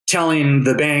telling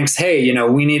the banks, hey,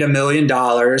 we need $1 million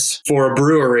for a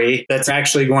brewery that's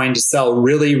actually going to sell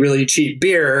really, really cheap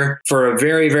beer for a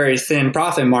very, very thin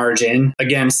profit margin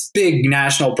against big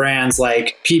national brands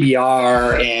like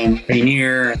PBR and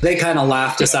Rainier. They kind of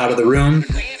laughed us out of the room.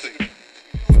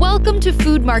 Welcome to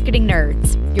Food Marketing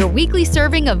Nerds, your weekly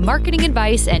serving of marketing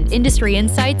advice and industry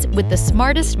insights with the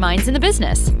smartest minds in the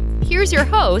business. Here's your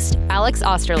host, Alex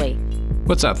Osterly.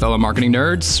 What's up, fellow marketing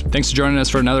nerds? Thanks for joining us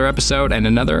for another episode and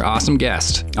another awesome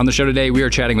guest. On the show today, we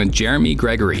are chatting with Jeremy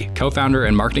Gregory, co-founder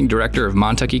and marketing director of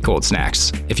Montucky Cold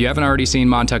Snacks. If you haven't already seen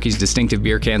Montucky's distinctive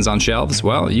beer cans on shelves,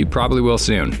 well, you probably will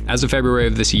soon. As of February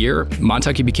of this year,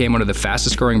 Montucky became one of the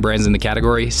fastest growing brands in the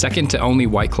category, second to only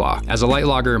White Claw. As a light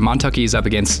lager, Montucky is up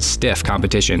against stiff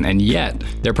competition, and yet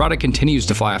their product continues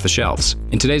to fly off the shelves.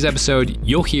 In today's episode,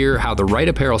 you'll hear how the right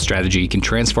apparel strategy can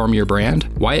transform your brand,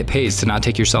 why it pays to not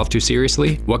take yourself too seriously,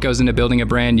 what goes into building a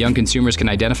brand young consumers can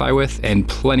identify with, and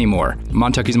plenty more.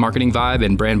 Montucky's marketing vibe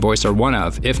and brand voice are one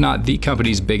of, if not the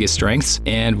company's biggest strengths,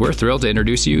 and we're thrilled to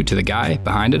introduce you to the guy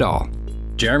behind it all.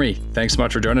 Jeremy, thanks so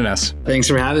much for joining us. Thanks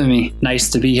for having me. Nice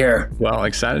to be here. Well,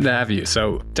 excited to have you.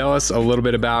 So tell us a little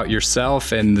bit about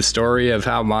yourself and the story of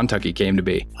how Montucky came to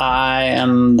be. I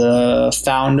am the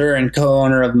founder and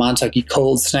co-owner of Montucky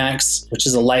Cold Snacks, which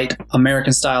is a light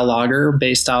American-style lager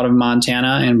based out of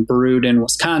Montana and brewed in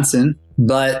Wisconsin.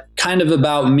 But kind of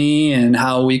about me and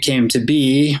how we came to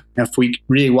be, if we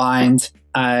rewind,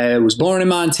 I was born in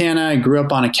Montana. I grew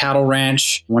up on a cattle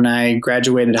ranch. When I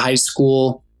graduated high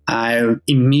school, I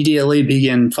immediately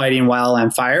began fighting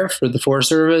wildland fire for the Forest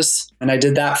Service. And I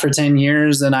did that for 10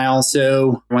 years. And I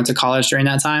also went to college during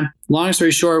that time. Long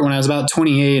story short, when I was about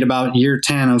 28, about year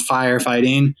 10 of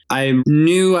firefighting, I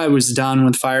knew I was done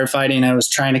with firefighting. I was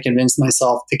trying to convince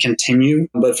myself to continue.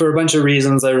 But for a bunch of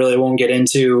reasons I really won't get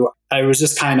into, I was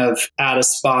just kind of at a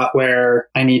spot where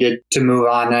I needed to move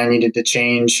on. And I needed to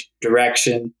change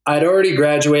direction. I'd already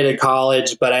graduated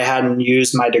college, but I hadn't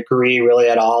used my degree really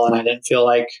at all. And I didn't feel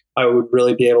like I would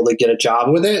really be able to get a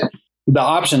job with it. The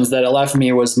options that it left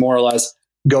me was more or less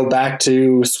go back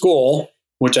to school,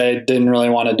 which I didn't really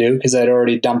want to do because I'd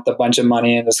already dumped a bunch of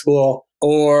money into school,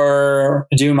 or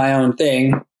do my own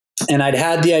thing. And I'd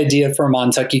had the idea for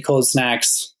Montucky Cold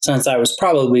Snacks since I was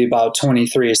probably about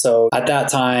 23. So at that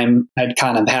time, I'd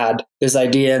kind of had this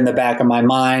idea in the back of my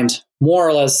mind, more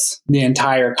or less the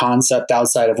entire concept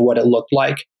outside of what it looked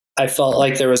like. I felt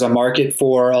like there was a market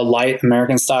for a light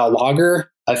American style lager.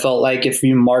 I felt like if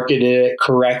you marketed it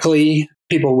correctly,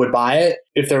 people would buy it.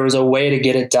 If there was a way to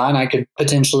get it done, I could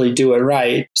potentially do it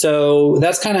right. So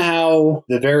that's kind of how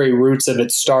the very roots of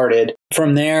it started.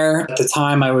 From there, at the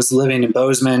time I was living in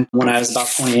Bozeman when I was about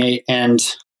 28, and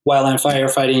wildland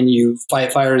firefighting, you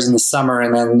fight fires in the summer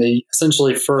and then they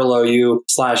essentially furlough you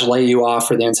 / lay you off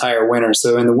for the entire winter.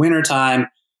 So in the wintertime,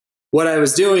 what I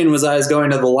was doing was I was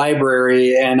going to the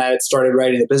library and I had started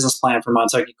writing the business plan for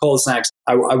Montucky Cold Snacks.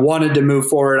 I wanted to move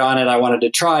forward on it. I wanted to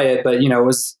try it, but it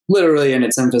was literally in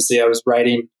its infancy. I was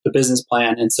writing the business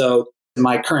plan. And so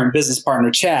my current business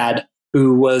partner, Chad,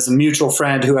 who was a mutual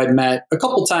friend who I'd met a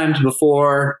couple times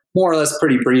before, more or less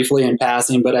pretty briefly in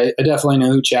passing, but I definitely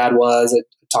knew who Chad was. I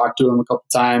talked to him a couple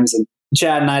times, and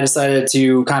Chad and I decided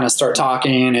to kind of start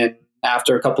talking. And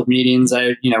after a couple of meetings,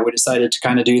 we decided to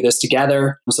kind of do this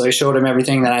together. So I showed him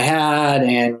everything that I had,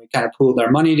 and we kind of pooled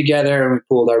our money together and we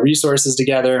pooled our resources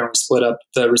together and we split up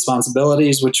the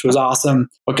responsibilities, which was awesome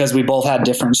because we both had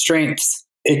different strengths.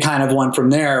 It kind of went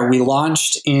from there. We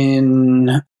launched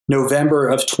in November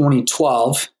of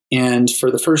 2012. And for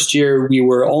the first year, we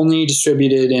were only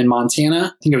distributed in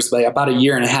Montana. I think it was like about a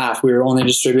year and a half. We were only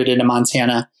distributed in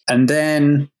Montana. And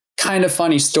then, kind of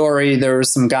funny story, there were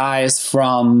some guys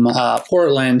from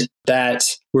Portland that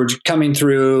were coming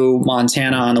through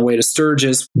Montana on the way to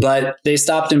Sturgis, but they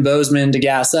stopped in Bozeman to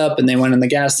gas up, and they went in the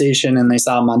gas station and they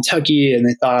saw Montucky and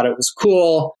they thought it was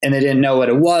cool, and they didn't know what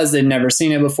it was. They'd never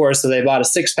seen it before. So they bought a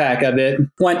 6-pack of it,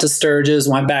 went to Sturgis,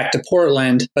 went back to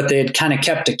Portland, but they had kind of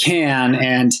kept a can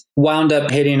and wound up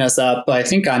hitting us up, I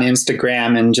think on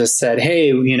Instagram, and just said,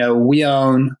 hey, we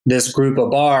own this group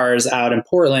of bars out in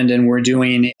Portland and we're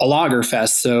doing a lager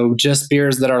fest. So just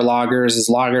beers that are lagers, is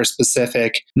lager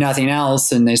specific, nothing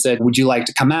else. And they said, would you like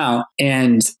to come out?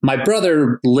 And my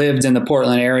brother lived in the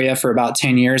Portland area for about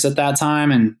 10 years at that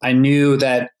time. And I knew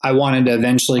that I wanted to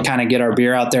eventually kind of get our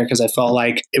beer out there because I felt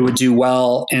like it would do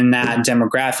well in that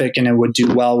demographic and it would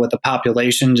do well with the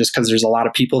population just because there's a lot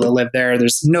of people that live there.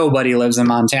 There's nobody lives in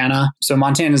Montana. So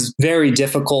Montana is very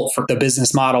difficult for the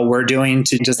business model we're doing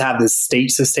to just have the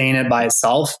state sustain it by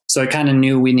itself. So I kind of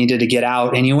knew we needed to get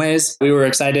out anyways. We were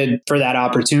excited for that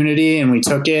opportunity and we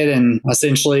took it, and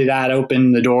essentially eventually that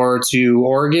opened the door to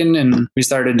Oregon, and we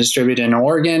started distributing in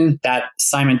Oregon. That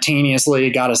simultaneously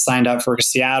got us signed up for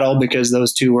Seattle, because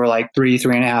those two were like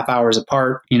 3.5 hours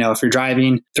apart. If you're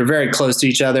driving, they're very close to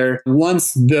each other.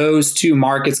 Once those two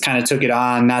markets kind of took it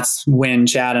on, that's when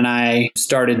Chad and I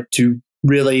started to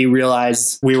really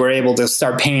realize we were able to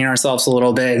start paying ourselves a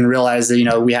little bit and realize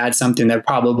that, we had something that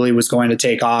probably was going to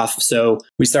take off. So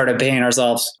we started paying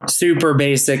ourselves super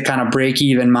basic kind of break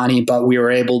even money, but we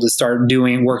were able to start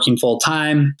working full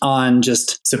time on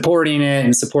just supporting it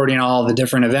and supporting all the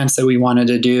different events that we wanted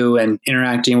to do and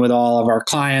interacting with all of our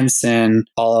clients and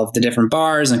all of the different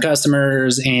bars and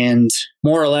customers. And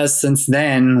more or less since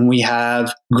then, we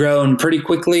have grown pretty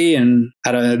quickly and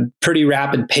at a pretty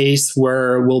rapid pace,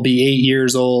 where we'll be 8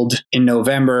 years old in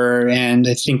November. And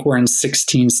I think we're in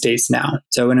 16 states now.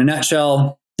 So in a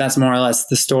nutshell, that's more or less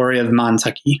the story of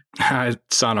Montucky. I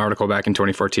saw an article back in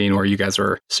 2014 where you guys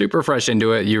were super fresh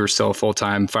into it. You were still a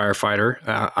full-time firefighter,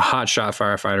 a hotshot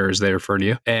firefighter, as they refer to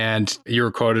you. And you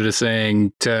were quoted as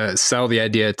saying to sell the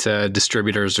idea to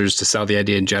distributors or just to sell the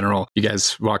idea in general. You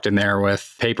guys walked in there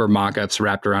with paper mock-ups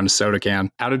wrapped around a soda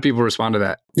can. How did people respond to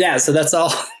that? Yeah, so that's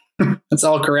all. That's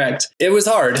all correct. It was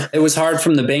hard. It was hard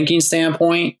from the banking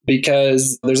standpoint,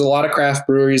 because there's a lot of craft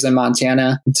breweries in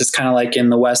Montana. Just kind of like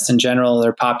in the West in general,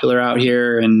 they're popular out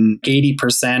here, and 80%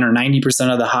 or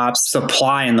 90% of the hops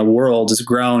supply in the world is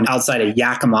grown outside of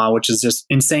Yakima, which is just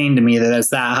insane to me that it's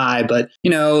that high. But,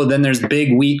 then there's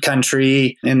big wheat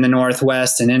country in the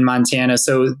Northwest and in Montana.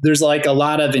 So there's like a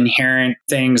lot of inherent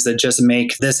things that just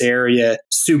make this area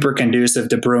super conducive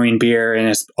to brewing beer. And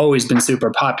it's always been super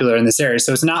popular in this area.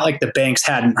 So it's not like the banks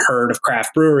hadn't heard of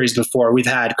craft breweries before. We've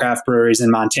had craft breweries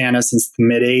in Montana since the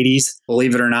mid 80s.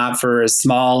 Believe it or not, for as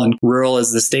small and rural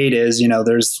as the state is,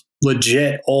 there's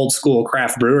legit old school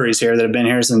craft breweries here that have been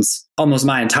here since almost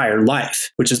my entire life,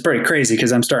 which is pretty crazy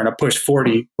because I'm starting to push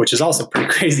 40, which is also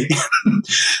pretty crazy.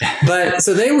 But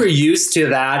so they were used to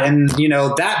that. And,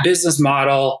 that business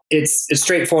model, it's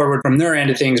straightforward from their end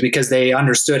of things because they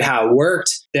understood how it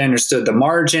worked. They understood the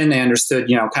margin. They understood,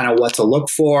 kind of what to look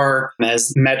for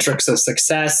as metrics of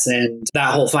success and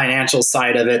that whole financial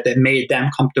side of it that made them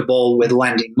comfortable with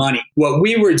lending money. What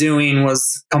we were doing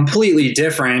was completely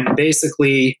different.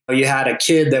 Basically, you had a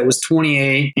kid that was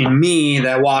 28 and me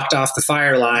that walked off the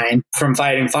fire line from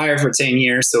fighting fire for 10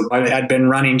 years. So I had been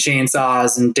running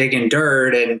chainsaws and digging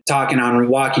dirt and talking on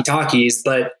walkie-talkies,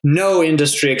 but no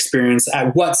industry experience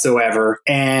whatsoever.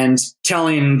 And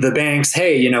telling the banks,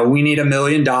 hey, we need $1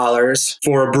 million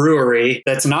for a brewery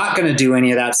that's not going to do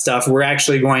any of that stuff. We're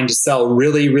actually going to sell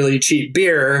really, really cheap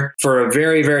beer for a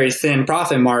very, very thin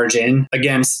profit margin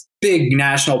against big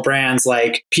national brands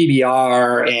like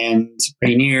PBR and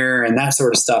Rainier and that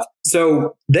sort of stuff.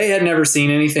 So they had never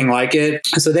seen anything like it.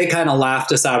 So they kind of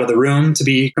laughed us out of the room, to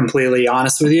be completely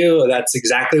honest with you. That's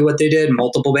exactly what they did.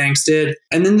 Multiple banks did.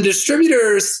 And then the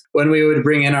distributors, when we would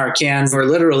bring in our cans, were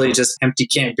literally just empty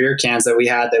beer cans that we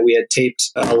had taped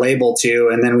a label to.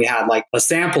 And then we had like a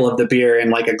sample of the beer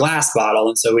in like a glass bottle.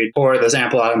 And so we'd pour the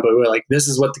sample out, but we were like, this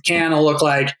is what the can will look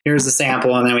like. Here's the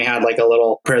sample. And then we had like a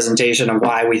little presentation of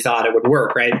why we thought it would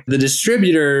work, right? The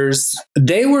distributors,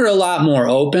 they were a lot more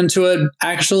open to it,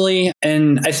 actually.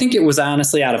 And I think it was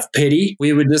honestly out of pity.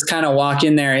 We would just kind of walk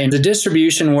in there in the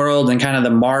distribution world and kind of the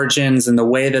margins and the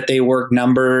way that they work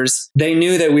numbers. They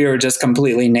knew that we were just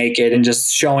completely naked and just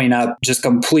showing up just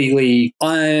completely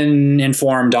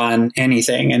uninformed on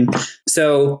anything. And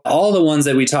so all the ones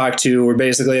that we talked to were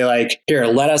basically like, here,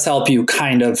 let us help you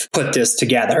kind of put this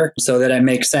together so that it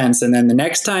makes sense. And then the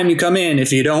next time you come in,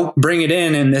 if you don't bring it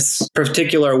in this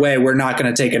particular way, we're not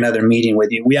going to take another meeting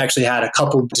with you. We actually had a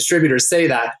couple distributors say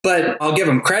that. But I'll give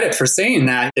them credit for saying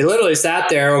that. They literally sat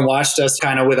there and watched us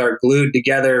kind of with our glued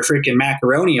together freaking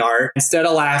macaroni art. Instead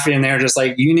of laughing, they're just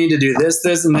like, you need to do this,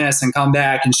 this, and this, and come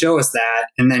back and show us that.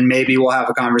 And then maybe we'll have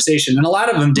a conversation. And a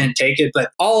lot of them didn't take it,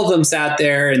 but all of them sat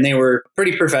there and they were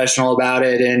pretty professional about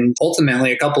it. And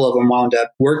ultimately, a couple of them wound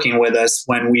up working with us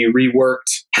when we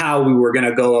reworked how we were going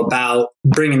to go about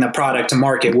bringing the product to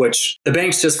market, which the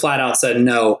banks just flat out said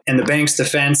no. In the bank's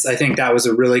defense, I think that was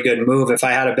a really good move. If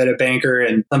I had a bit of banker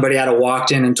and somebody had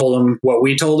walked in and told them what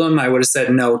we told them, I would have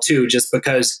said no too, just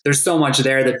because there's so much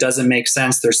there that doesn't make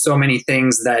sense. There's so many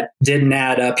things that didn't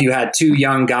add up. You had two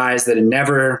young guys that had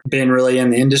never been really in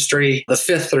the industry. The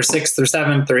 5th or 6th or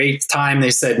 7th or 8th time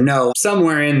they said no.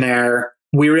 Somewhere in there,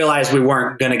 we realized we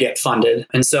weren't going to get funded.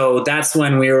 And so that's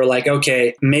when we were like,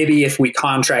 okay, maybe if we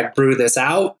contract brew this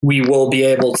out, we will be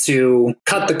able to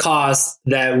cut the costs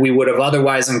that we would have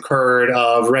otherwise incurred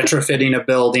of retrofitting a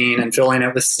building and filling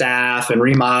it with staff and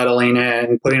remodeling it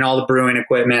and putting all the brewing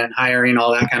equipment, hiring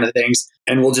all that kind of things.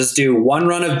 and we'll just do one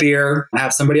run of beer,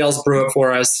 have somebody else brew it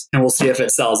for us, and we'll see if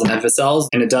it sells. And if it sells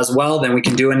and it does well, then we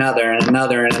can do another and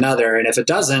another and another. And if it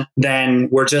doesn't, then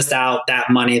we're just out that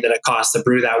money that it costs to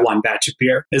brew that one batch of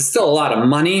beer. It's still a lot of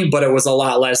money, but it was a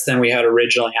lot less than we had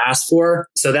originally asked for.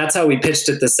 So that's how we pitched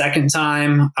it the second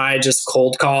time. I just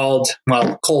cold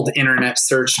internet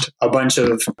searched a bunch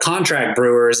of contract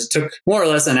brewers. It took more or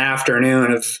less an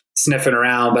afternoon of sniffing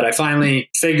around, but I finally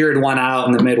figured one out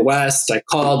in the Midwest. I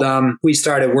called them. We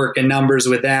started working numbers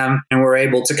with them, and we're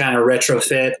able to kind of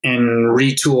retrofit and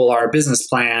retool our business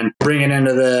plan, bring it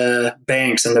into the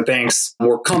banks, and the banks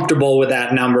were comfortable with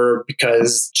that number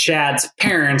because Chad's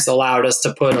parents allowed us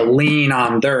to put a lien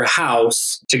on their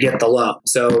house to get the loan.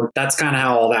 So that's kind of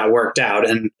how all that worked out.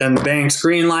 And then the banks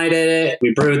greenlighted it.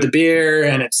 We brewed the beer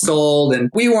and it sold,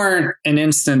 and we weren't an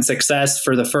instant success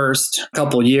for the first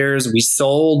couple years. We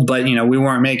sold, but we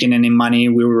weren't making any money.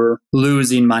 We were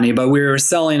losing money, but we were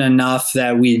selling enough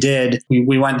that we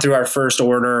went through our first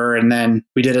order, and then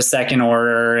we did a second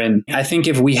order. And I think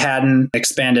if we hadn't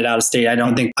expanded out of state, I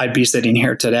don't think I'd be sitting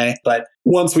here today. But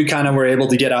once we kind of were able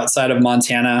to get outside of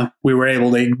Montana, we were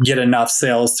able to get enough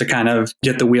sales to kind of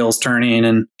get the wheels turning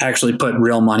and actually put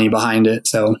real money behind it.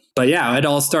 So, but yeah, it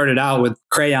all started out with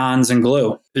crayons and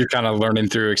glue. You're kind of learning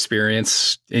through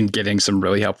experience and getting some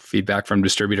really helpful feedback from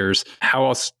distributors. How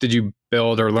else did you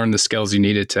build or learn the skills you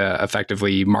needed to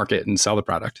effectively market and sell the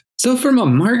product? So from a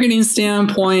marketing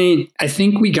standpoint, I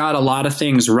think we got a lot of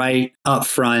things right up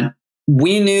front.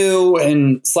 We knew I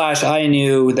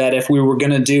knew that if we were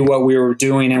going to do what we were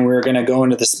doing and we were going to go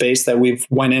into the space that we've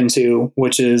went into,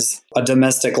 which is a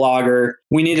domestic lager,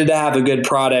 we needed to have a good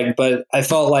product. But I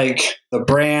felt like the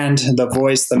brand, the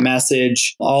voice, the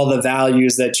message, all the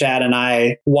values that Chad and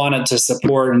I wanted to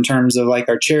support in terms of like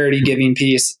our charity giving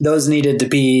piece, those needed to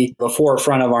be the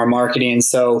forefront of our marketing.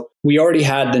 So we already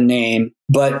had the name,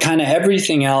 but kind of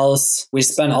everything else, we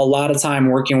spent a lot of time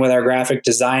working with our graphic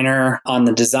designer on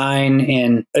the design.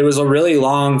 And it was a really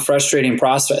long, frustrating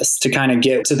process to kind of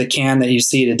get to the can that you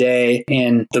see today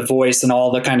and the voice and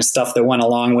all the kind of stuff that went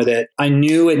along with it. I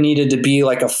knew it needed to be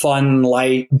like a fun,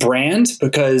 light brand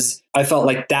because I felt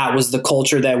like that was the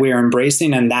culture that we were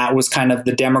embracing, and that was kind of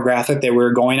the demographic that we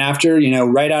were going after.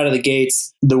 Right out of the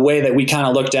gates, the way that we kind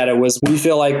of looked at it was we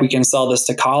feel like we can sell this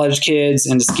to college kids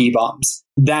and to ski bums.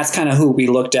 That's kind of who we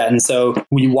looked at. And so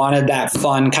we wanted that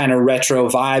fun kind of retro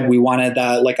vibe. We wanted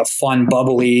that like a fun,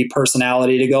 bubbly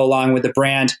personality to go along with the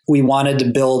brand. We wanted to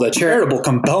build a charitable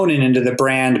component into the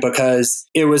brand because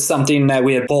it was something that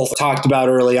we had both talked about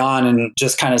early on and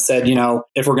just kind of said,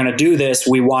 if we're going to do this,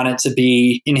 we want it to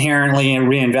be inherently in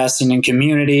reinvesting in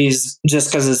communities just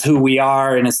because it's who we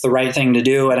are and it's the right thing to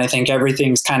do. And I think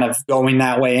everything's kind of going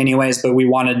that way anyways, but we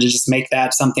wanted to just make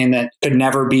that something that could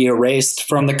never be erased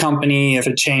from the company if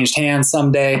it changed hands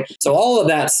someday. So all of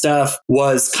that stuff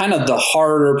was kind of the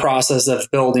harder process of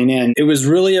building in. It was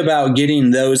really about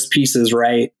getting those pieces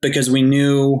right because we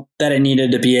knew that it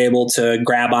needed to be able to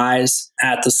grab eyes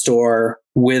at the store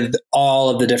with all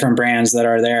of the different brands that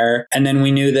are there. And then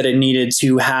we knew that it needed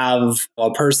to have a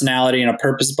personality and a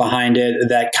purpose behind it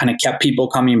that kind of kept people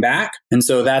coming back. And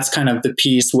so that's kind of the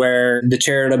piece where the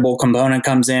charitable component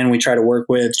comes in. We try to work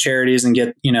with charities and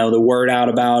get, the word out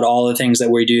about all the things that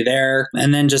we do there.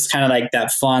 And then just kind of like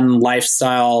that fun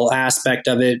lifestyle aspect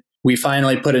of it. We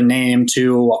finally put a name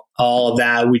to all of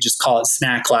that. We just call it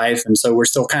Snack Life. And so we're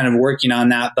still kind of working on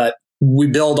that, but we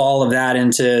build all of that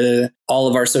into all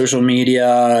of our social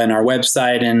media and our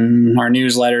website and our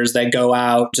newsletters that go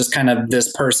out, just kind of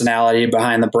this personality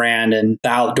behind the brand and the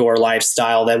outdoor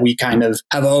lifestyle that we kind of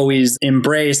have always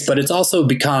embraced. But it's also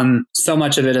become, so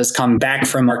much of it has come back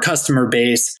from our customer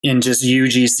base in just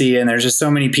UGC. And there's just so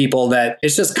many people that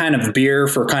it's just kind of beer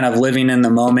for kind of living in the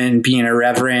moment and being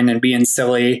irreverent and being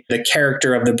silly. The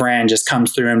character of the brand just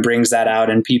comes through and brings that out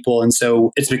in people. And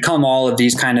so it's become all of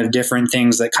these kind of different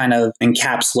things that kind of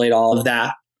encapsulate all of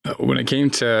that. When it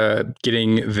came to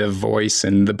getting the voice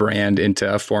and the brand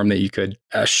into a form that you could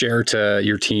share to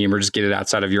your team or just get it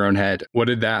outside of your own head, what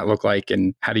did that look like?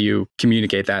 And how do you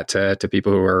communicate that to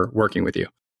people who are working with you?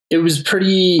 It was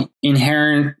pretty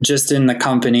inherent just in the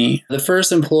company. The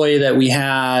first employee that we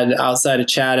had outside of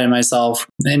Chad and myself,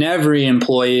 and every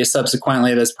employee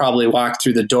subsequently that's probably walked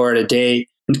through the door to date,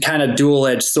 kind of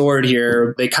dual-edged sword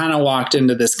here, they kind of walked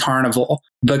into this carnival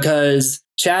because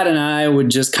Chad and I would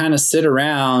just kind of sit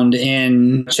around,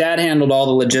 and Chad handled all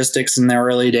the logistics in the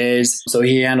early days. So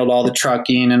he handled all the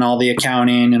trucking and all the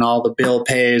accounting and all the bill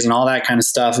pays and all that kind of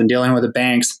stuff and dealing with the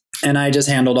banks. And I just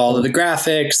handled all of the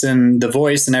graphics and the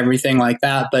voice and everything like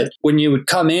that. But when you would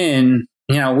come in,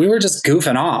 we were just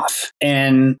goofing off.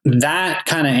 And that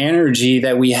kind of energy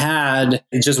that we had,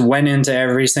 it just went into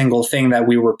every single thing that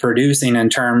we were producing in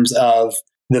terms of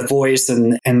the voice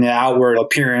and the outward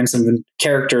appearance and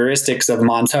characteristics of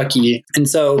Montucky. And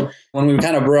so when we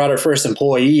kind of brought our first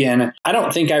employee in, I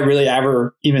don't think I really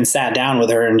ever even sat down with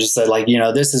her and just said like,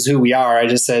 this is who we are. I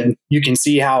just said, you can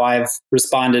see how I've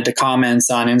responded to comments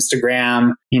on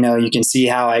Instagram. You can see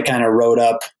how I kind of wrote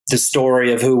up the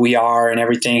story of who we are, and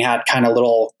everything had kind of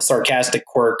little sarcastic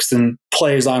quirks and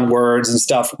plays on words and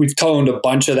stuff. We've toned a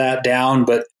bunch of that down,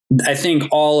 but I think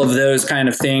all of those kind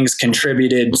of things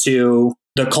contributed to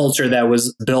the culture that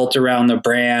was built around the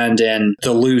brand and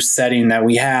the loose setting that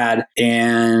we had,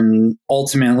 and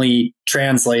ultimately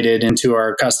translated into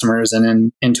our customers and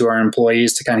then into our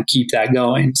employees to kind of keep that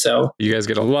going. So you guys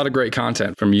get a lot of great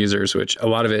content from users, which a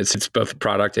lot of it's both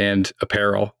product and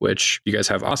apparel, which you guys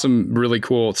have awesome, really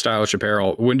cool, stylish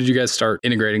apparel. When did you guys start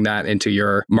integrating that into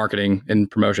your marketing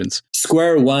and promotions?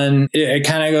 Square one, it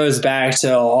kind of goes back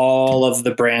to all of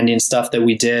the branding stuff that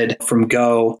we did from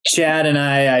Go. Chad and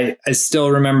I still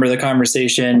remember the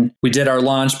conversation. We did our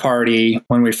launch party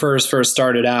when we first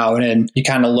started out, and you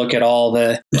kind of look at all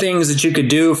the things that you could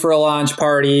do for a launch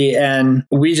party. And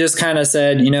we just kind of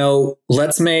said,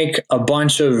 let's make a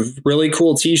bunch of really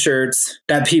cool t-shirts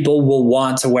that people will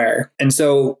want to wear. And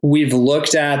so we've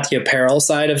looked at the apparel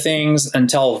side of things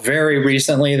until very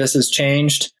recently. This has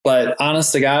changed. But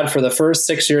honest to God, for the first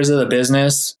 6 years of the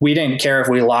business, we didn't care if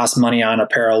we lost money on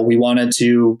apparel. We wanted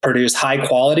to produce high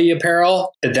quality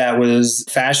apparel that was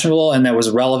fashionable and that was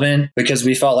relevant, because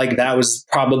we felt like that was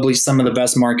probably some of the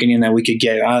best marketing that we could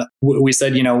get. We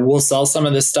said, we'll sell some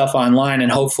of this stuff online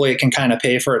and hopefully it can kind of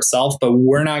pay for itself, but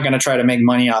we're not going to try to make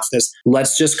money off this.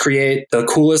 Let's just create the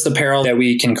coolest apparel that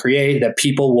we can create that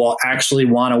people will actually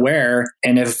want to wear.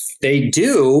 And if they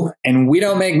do, and we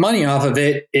don't make money off of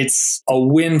it, it's a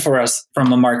win for us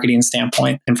from a marketing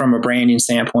standpoint and from a branding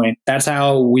standpoint. That's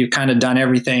how we've kind of done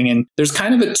everything. And there's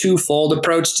kind of a twofold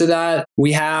approach to that.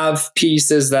 We have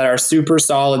pieces that are super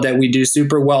solid, that we do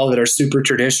super well, that are super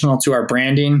traditional to our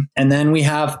branding. And then we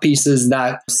have pieces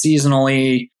that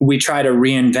seasonally we try to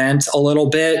reinvent a little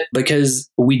bit, because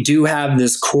we do have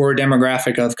this core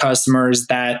demographic of customers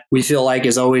that we feel like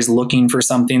is always looking for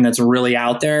something that's really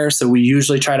out there. So we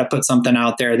usually try to put something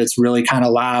out there that's really kind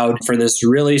of loud for this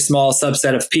really small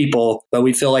subset of people. But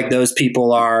we feel like those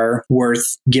people are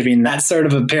worth giving that sort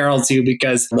of apparel to,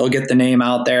 because they'll get the name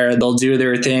out there, they'll do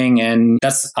their thing. And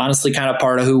that's honestly kind of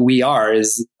part of who we are.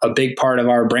 Is a big part of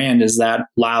our brand is that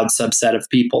loud subset of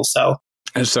people. So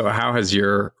how has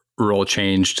your role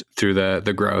changed through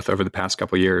the growth over the past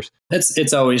couple of years?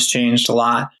 It's always changed a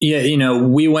lot. Yeah,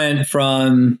 we went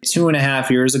from 2.5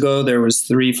 years ago, there was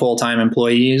 3 full-time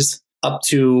employees, up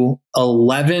to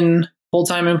 11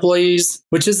 full-time employees,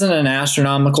 which isn't an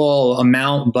astronomical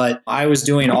amount, but I was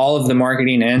doing all of the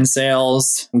marketing and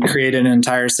sales and created an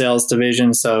entire sales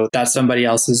division. So that's somebody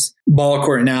else's ball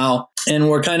court now. And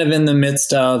we're kind of in the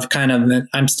midst of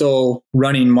I'm still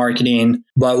running marketing,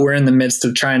 but we're in the midst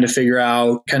of trying to figure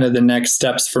out kind of the next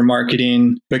steps for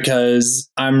marketing, because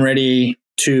I'm ready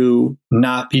to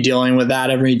not be dealing with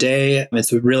that every day.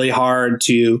 It's really hard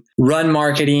to run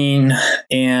marketing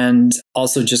and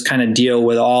also just kind of deal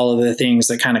with all of the things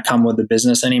that kind of come with the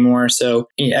business anymore. So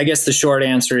I guess the short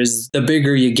answer is, the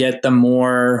bigger you get, the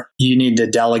more you need to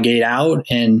delegate out.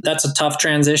 And that's a tough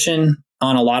transition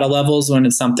on a lot of levels when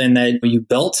it's something that you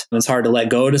built. It's hard to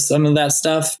let go to some of that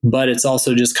stuff, but it's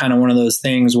also just kind of one of those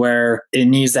things where it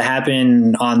needs to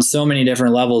happen on so many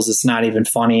different levels. It's not even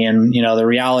funny. And, the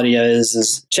reality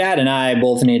is Chad and I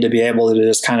both need to be able to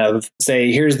just kind of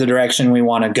say, here's the direction we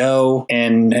want to go,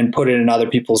 and put it in other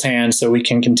people's hands so we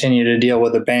can continue to deal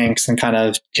with the banks and kind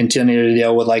of continue to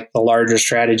deal with like the larger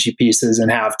strategy pieces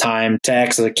and have time to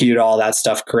execute all that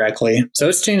stuff correctly. So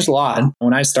it's changed a lot.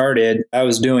 When I started, I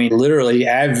was doing literally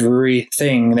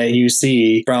everything that you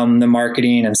see from the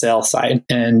marketing and sales side.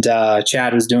 And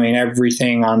Chad was doing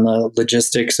everything on the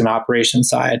logistics and operations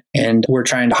side. And we're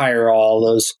trying to hire all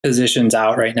those positions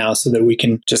out right now so that we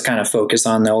can just kind of focus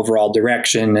on the overall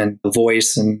direction and the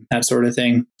voice and that sort of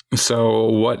thing. So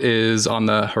what is on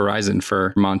the horizon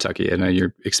for Montucky? I know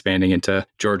you're expanding into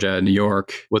Georgia, New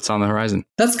York. What's on the horizon?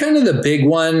 That's kind of the big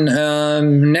one.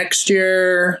 Next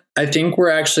year, I think we're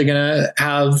actually going to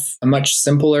have a much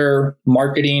simpler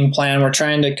marketing plan. We're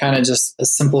trying to kind of just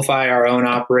simplify our own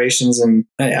operations. And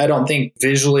I don't think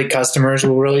visually customers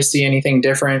will really see anything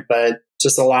different, but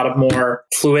just a lot of more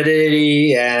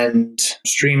fluidity and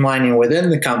streamlining within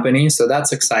the company. So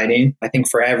that's exciting, I think,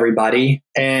 for everybody.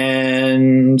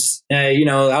 And,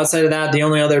 outside of that, the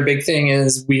only other big thing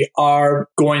is we are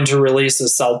going to release a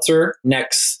seltzer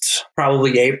next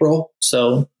probably April.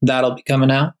 So that'll be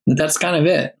coming out. That's kind of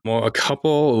it. Well, a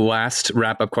couple last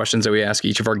wrap-up questions that we ask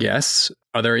each of our guests.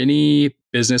 Are there any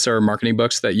business or marketing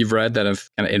books that you've read that have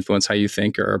kind of influenced how you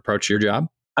think or approach your job?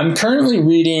 I'm currently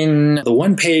reading the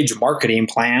one-page marketing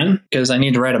plan because I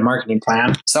need to write a marketing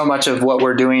plan. So much of what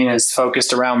we're doing is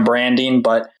focused around branding,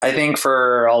 but I think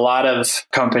for a lot of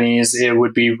companies, it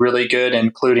would be really good,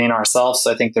 including ourselves.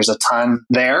 So I think there's a ton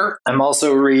there. I'm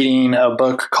also reading a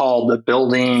book called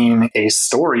Building a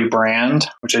Story Brand,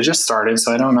 which I just started,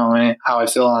 so I don't know how I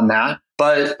feel on that.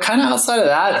 But kind of outside of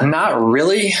that, not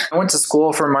really. I went to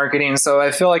school for marketing, so I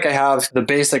feel like I have the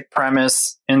basic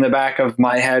premise in the back of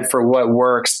my head for what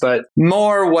works. But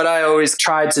more what I always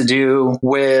tried to do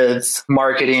with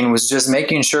marketing was just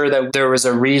making sure that there was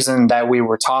a reason that we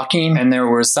were talking and there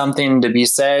was something to be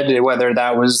said, whether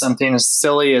that was something as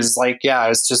silly as like, yeah,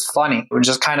 it's just funny. We're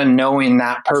just kind of knowing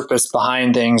that purpose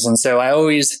behind things. And so I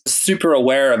always super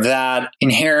aware of that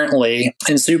inherently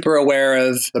and super aware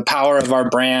of the power of our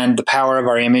brand, the power of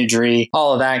our imagery,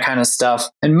 all of that kind of stuff.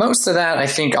 And most of that, I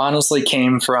think, honestly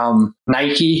came from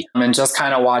Nike and just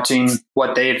kind of watching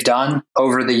what they've done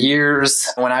over the years.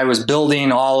 When I was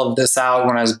building all of this out,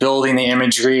 when I was building the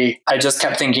imagery, I just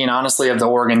kept thinking, honestly, of the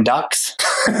Oregon Ducks.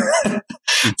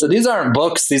 So these aren't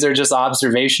books. These are just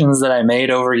observations that I made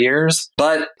over years.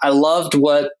 But I loved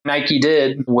what Nike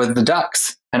did with the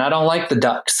Ducks. And I don't like the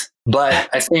Ducks, but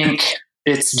I think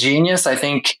it's genius. I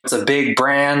think it's a big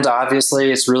brand.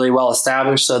 Obviously, it's really well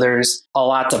established. So there's a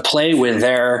lot to play with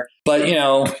there. But, you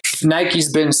know,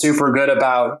 Nike's been super good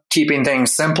about keeping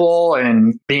things simple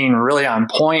and being really on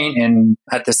point and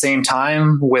at the same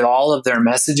time with all of their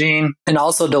messaging and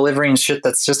also delivering shit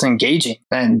that's just engaging.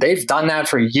 And they've done that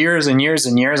for years and years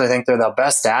and years. I think they're the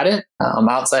best at it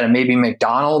outside of maybe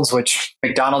McDonald's, which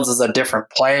McDonald's is a different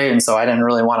play. And so I didn't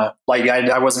really want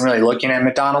to I wasn't really looking at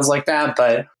McDonald's like that.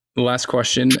 But last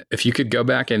question. If you could go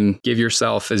back and give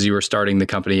yourself, as you were starting the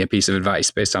company, a piece of advice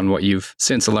based on what you've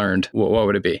since learned, what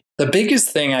would it be? The biggest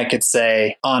thing I could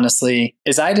say, honestly,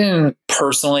 is I didn't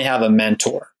personally have a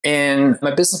mentor. And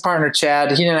my business partner,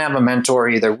 Chad, he didn't have a mentor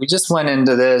either. We just went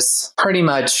into this pretty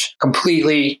much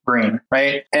completely green,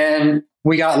 right? And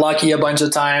we got lucky a bunch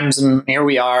of times and here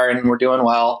we are and we're doing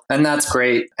well. And that's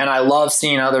great. And I love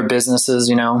seeing other businesses,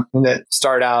 you know, that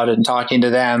start out and talking to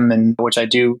them, and which I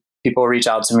do. People reach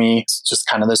out to me. It's just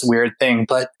kind of this weird thing.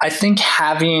 But I think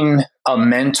having a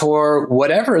mentor,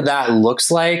 whatever that looks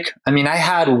like. I mean, I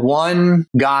had one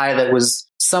guy that was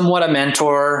somewhat a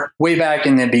mentor way back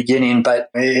in the beginning. But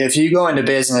if you go into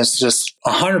business just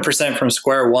 100% from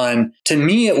square one, to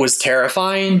me, it was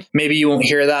terrifying. Maybe you won't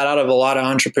hear that out of a lot of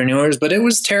entrepreneurs, but it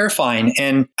was terrifying.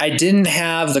 And I didn't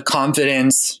have the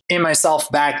confidence in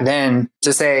myself back then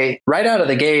to say right out of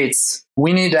the gates,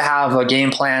 we need to have a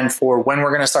game plan for when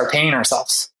we're going to start paying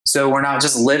ourselves. So we're not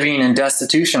just living in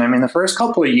destitution. I mean, the first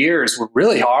couple of years were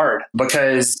really hard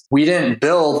because we didn't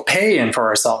build pay-in for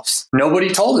ourselves. Nobody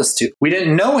told us to. We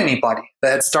didn't know anybody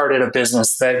that had started a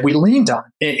business that we leaned on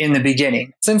in the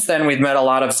beginning. Since then, we've met a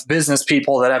lot of business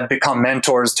people that have become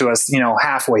mentors to us, you know,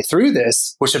 halfway through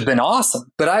this, which have been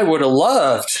awesome. But I would have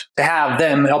loved to have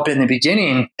them help in the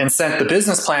beginning and sent the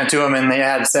business plan to them. And they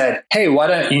had said, hey,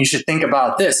 you should think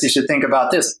about this. You should think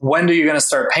about this. When are you going to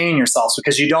start paying yourselves?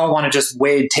 Because you don't want to just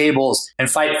wade tables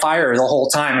and fight fire the whole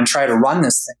time and try to run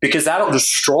this thing, because that'll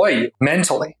destroy you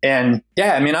mentally. And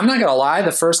yeah, I mean, I'm not going to lie.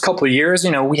 The first couple of years, you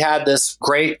know, we had this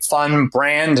great, fun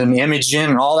brand and imaging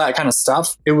and all that kind of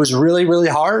stuff. It was really, really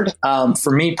hard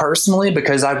for me personally,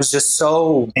 because I was just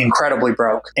so incredibly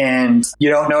broke and you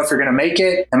don't know if you're going to make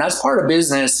it. And that's part of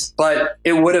business, but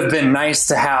it would have been nice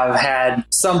to have had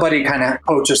somebody kind of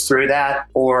coach us through that,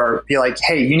 or be like,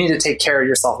 hey, you need to take care of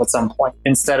yourself at some point,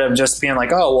 instead of just being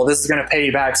like, oh, well, this is going to pay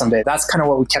you back someday. That's kind of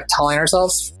what we kept telling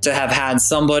ourselves, to have had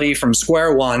somebody from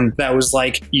square one that was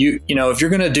like, you know, if you're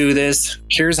going to do this,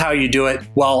 here's how you do it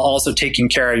while also taking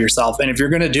care of yourself. And if you're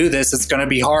going to do this, it's going to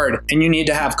be hard and you need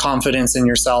to have confidence in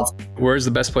yourself. Where's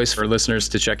the best place for listeners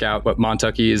to check out what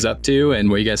Montucky is up to and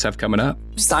what you guys have coming up?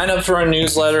 Sign up for a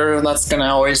newsletter. That's going to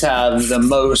always have the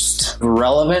most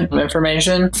relevant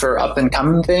information for up and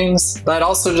coming things, but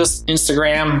also just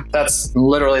Instagram. That's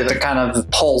literally the kind of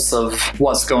pulse of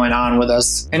what's going on with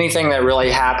us. Anything that really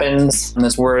happens and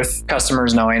is worth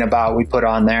customers knowing about, we put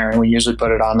on there, and we usually put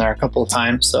it on there a couple of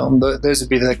times. So those would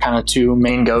be the kind of two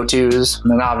main go-tos. And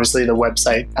then obviously the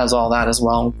website has all that as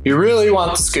well. If you really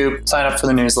want the scoop, sign up for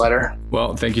the newsletter. more.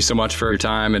 Well, thank you so much for your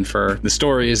time and for the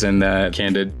stories and the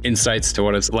candid insights to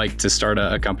what it's like to start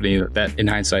a company that, in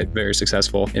hindsight, very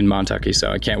successful in Montucky.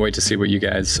 So I can't wait to see what you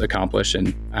guys accomplish.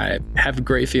 And I have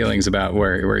great feelings about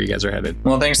where you guys are headed.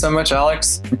 Well, thanks so much,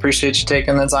 Alex. Appreciate you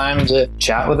taking the time to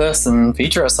chat with us and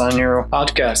feature us on your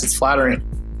podcast. It's flattering.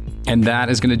 And that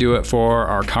is going to do it for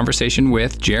our conversation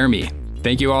with Jeremy.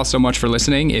 Thank you all so much for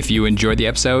listening. If you enjoyed the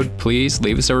episode, please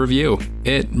leave us a review.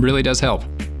 It really does help.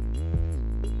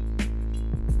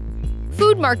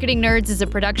 Food Marketing Nerds is a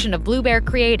production of Blue Bear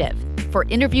Creative. For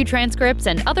interview transcripts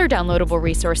and other downloadable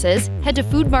resources, head to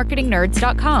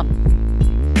foodmarketingnerds.com.